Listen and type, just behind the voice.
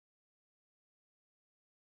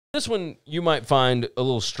This one you might find a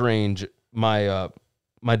little strange, my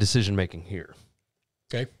decision-making here.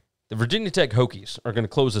 Okay. The Virginia Tech Hokies are going to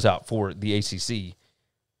close us out for the ACC.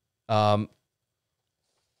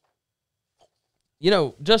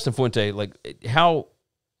 Justin Fuente, how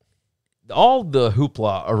all the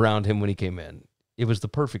hoopla around him when he came in, it was the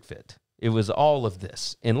perfect fit. It was all of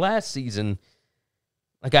this. And last season,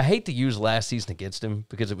 I hate to use last season against him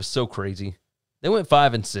because it was so crazy. They went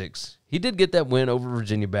 5-6. He did get that win over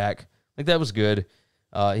Virginia back. That was good.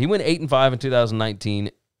 He went 8-5 in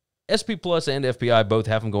 2019. SP Plus and FPI both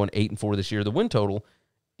have him going 8-4 this year. The win total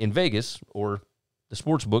in Vegas, or the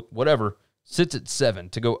sports book, whatever, sits at 7.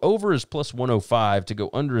 To go over is plus 105. To go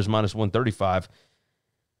under is minus 135.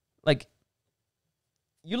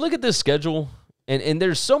 You look at this schedule, and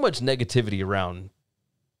there's so much negativity around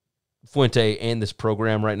Fuente and this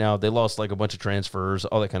program right now. They lost a bunch of transfers,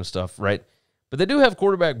 all that kind of stuff, right? But they do have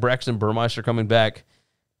quarterback Braxton Burmeister coming back.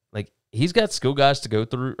 He's got skill guys to go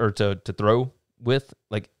through or to throw with.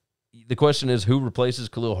 The question is, who replaces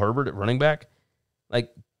Khalil Herbert at running back?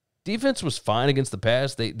 Defense was fine against the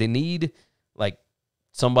pass. They need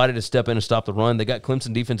somebody to step in and stop the run. They got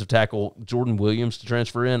Clemson defensive tackle Jordan Williams to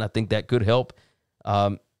transfer in. I think that could help.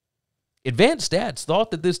 Advanced Stats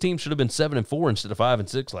thought that this team should have been 7-4 instead of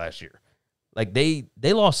 5-6 last year.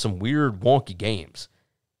 They lost some weird, wonky games.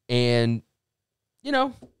 And,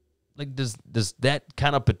 does that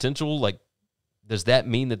kind of potential, does that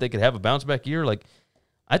mean that they could have a bounce back year?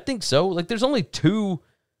 I think so. There's only 2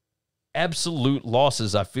 absolute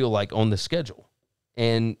losses, I feel on the schedule.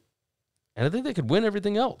 And I think they could win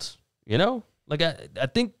everything else, I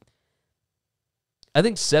think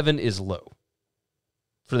 7 is low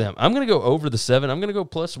for them. I'm going to go over the 7. I'm going to go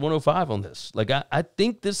plus 105 on this. I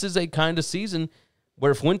think this is a kind of season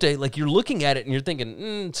where Fuente, you're looking at it and you're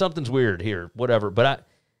thinking, something's weird here, whatever. But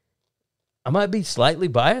I might be slightly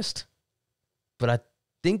biased, but I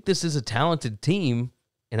think this is a talented team,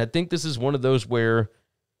 and I think this is one of those where,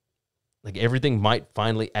 everything might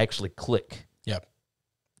finally actually click. Yep.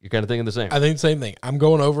 You're kind of thinking the same? I think the same thing. I'm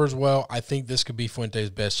going over as well. I think this could be Fuente's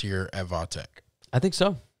best year at Vatech. I think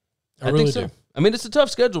so. I really think so. do. I mean, it's a tough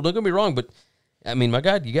schedule. Don't get me wrong, but, my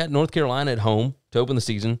God, you got North Carolina at home to open the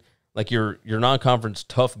season. Your non-conference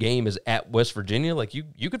tough game is at West Virginia.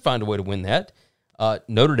 You could find a way to win that.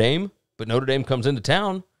 Notre Dame, but Notre Dame comes into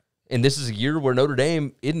town, and this is a year where Notre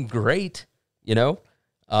Dame isn't great, You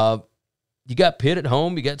got Pitt at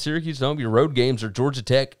home. You got Syracuse at home. Your road games are Georgia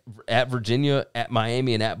Tech, at Virginia, at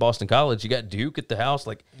Miami, and at Boston College. You got Duke at the house.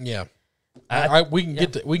 Yeah. We can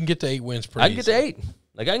get to 8 wins pretty I can get to 8.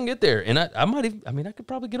 I can get there. And I might even, I could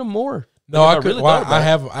probably get them more. No, I could. I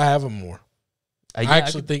have them more. I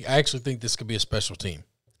actually think this could be a special team.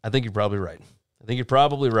 I think you're probably right.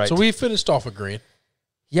 So we finished off agreeing.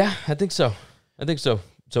 Yeah, I think so.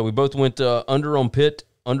 So we both went under on Pitt,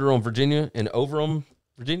 under on Virginia, and over on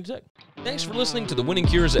Virginia Tech. Thanks for listening to the Winning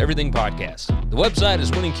Cures Everything podcast. The website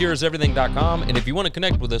is winningcureseverything.com, and if you want to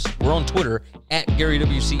connect with us, we're on Twitter at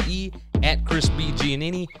GaryWCE, at Chris B.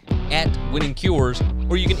 Giannini, at Winning Cures,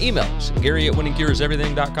 or you can email us, Gary at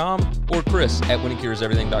winningcureseverything.com or Chris at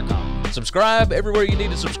winningcureseverything.com. Subscribe everywhere you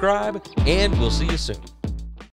need to subscribe, and we'll see you soon.